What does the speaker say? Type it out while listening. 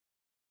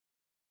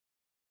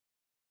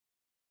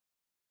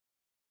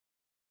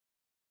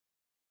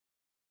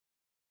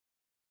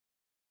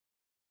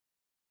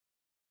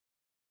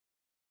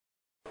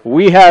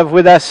We have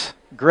with us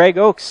Greg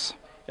Oakes,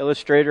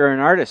 illustrator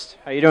and artist.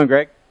 How you doing,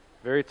 Greg?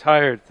 Very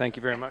tired. Thank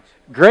you very much.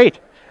 Great.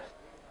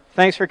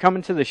 Thanks for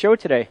coming to the show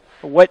today.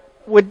 What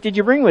did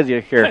you bring with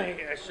you here?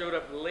 I showed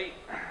up late.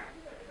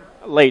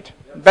 Late.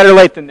 Better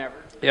late than never.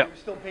 Yeah. You were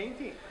still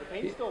painting. The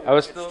paint's still wet. I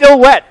was Still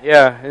wet.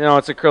 Yeah. No,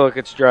 it's acrylic.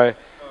 It's dry. Okay.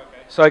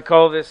 So I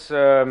call this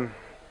it's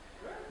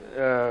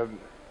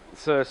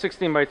a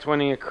 16 by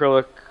 20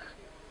 acrylic.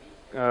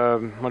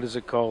 What is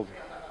it called?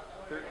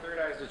 Third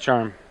Eye's the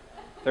Charm.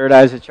 Third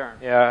Eye's a Charm.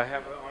 Yeah, I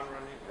have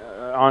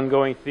an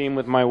ongoing theme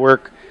with my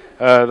work.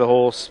 The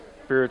whole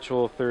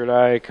spiritual third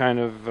eye kind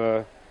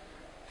of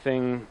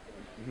thing,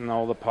 and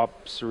all the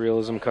pop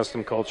surrealism,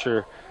 custom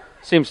culture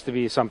seems to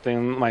be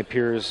something my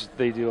peers,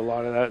 they do a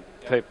lot of that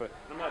type of.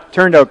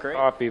 Turned out great.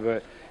 Copy,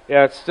 but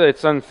yeah,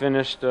 it's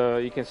unfinished.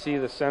 You can see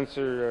the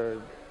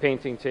sensor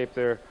painting tape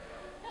there.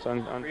 It's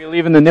Are you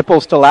leaving the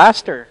nipples to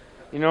last, or?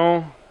 You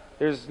know,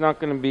 there's not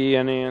going to be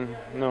any, and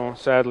no,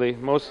 sadly,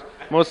 most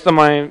of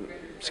my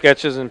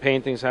sketches and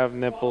paintings have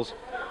nipples.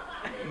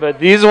 But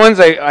these ones,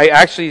 I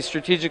actually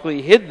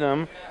strategically hid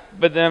them,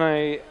 but then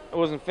I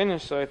wasn't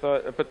finished, so I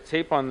thought I put the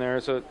tape on there,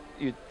 so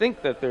you'd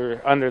think that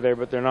they're under there,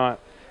 but they're not.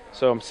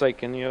 So I'm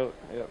psyching you out.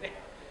 Yeah.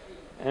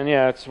 And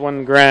yeah, it's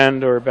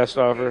 $1,000 or best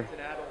offer.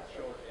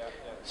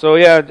 So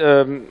yeah,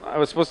 I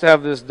was supposed to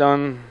have this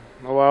done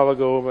a while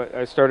ago, but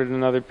I started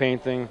another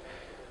painting.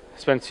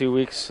 Spent 2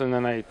 weeks, and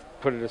then I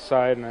put it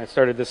aside, and I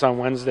started this on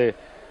Wednesday.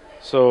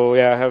 So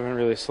yeah, I haven't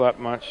really slept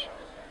much.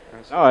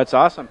 Oh, that's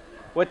awesome.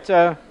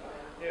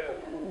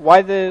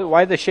 Why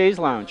the chaise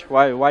lounge?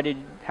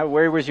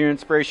 Where was your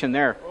inspiration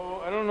there?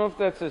 Oh, I don't know if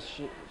that's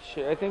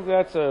I think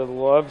that's a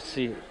love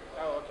seat.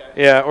 Oh,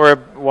 okay. Yeah, or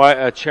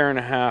a chair and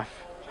a half.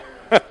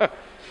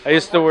 I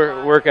used to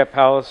work at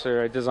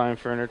Palliser. I designed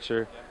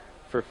furniture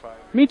for 5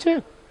 years. Me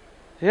too.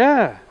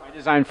 Yeah. I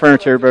design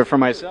furniture, but for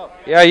myself.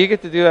 Yeah, you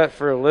get to do that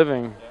for a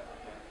living.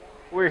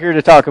 We're here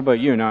to talk about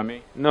you, not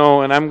me.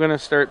 No, and I'm going to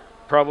start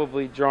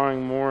probably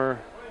drawing more,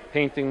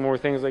 painting more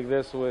things like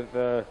this with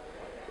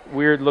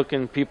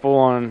weird-looking people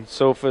on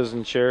sofas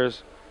and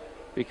chairs,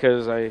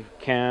 because I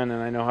can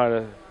and I know how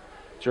to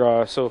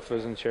draw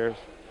sofas and chairs.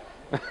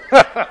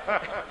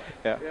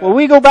 Yeah. Well,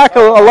 we go back a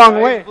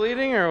long way.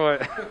 Bleeding or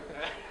what?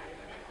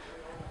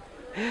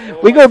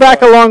 We go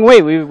back a long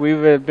way.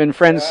 We've been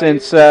friends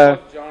since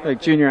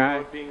like junior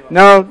high.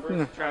 No,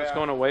 Trying to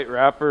go on a white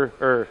rapper,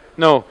 or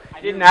no?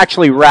 I didn't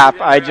actually rap.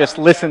 I just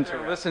listened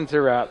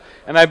to rap,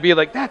 and I'd be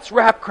like, "That's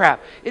rap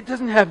crap. It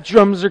doesn't have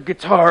drums or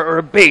guitar or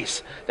a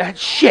bass. That's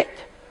shit.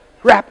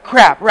 Rap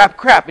crap, rap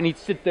crap." And he'd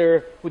sit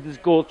there with his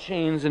gold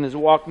chains and his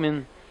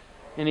Walkman,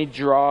 and he'd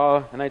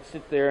draw, and I'd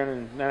sit there,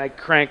 and then I'd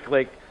crank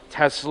like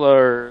Tesla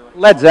or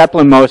Led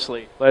Zeppelin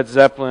mostly. Led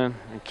Zeppelin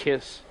and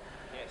Kiss.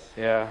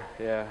 Yeah.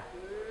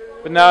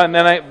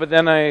 But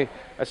then I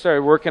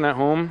started working at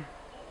home,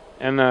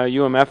 and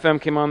UMFM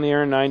came on the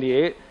air in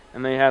 '98,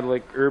 and they had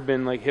like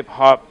urban, like hip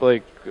hop,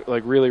 like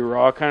really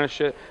raw kind of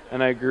shit.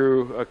 And I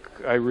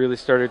really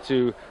started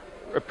to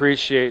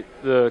appreciate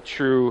the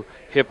true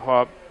hip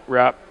hop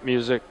rap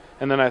music.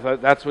 And then I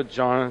thought, that's what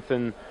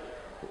Jonathan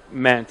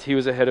meant. He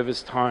was ahead of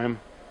his time.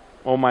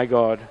 Oh my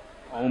God.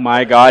 Oh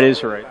my God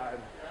is right.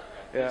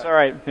 Yeah. It's all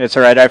right. It's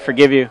all right. I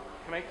forgive you.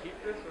 Can I keep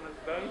this when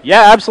it's done?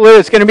 Yeah, absolutely.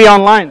 It's going to be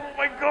online. Oh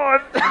my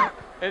God.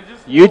 And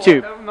just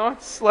YouTube. I have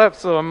not slept,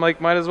 so I'm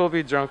like, might as well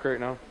be drunk right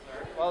now.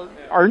 Well,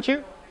 aren't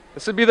you?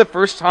 This would be the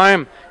first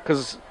time,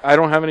 because I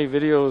don't have any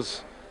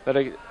videos that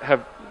I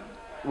have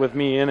with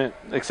me in it,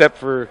 except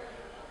for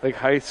like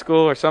high school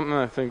or something.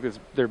 I think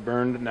they're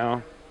burned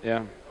now.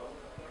 Yeah.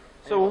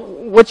 So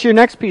what's your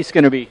next piece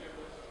going to be?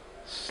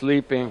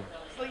 Sleeping.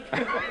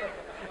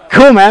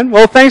 Cool, man.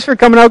 Well, thanks for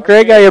coming out,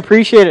 Greg. I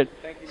appreciate it.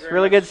 Thank you It's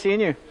really good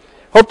seeing you.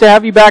 Hope to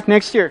have you back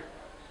next year.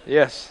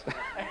 Yes.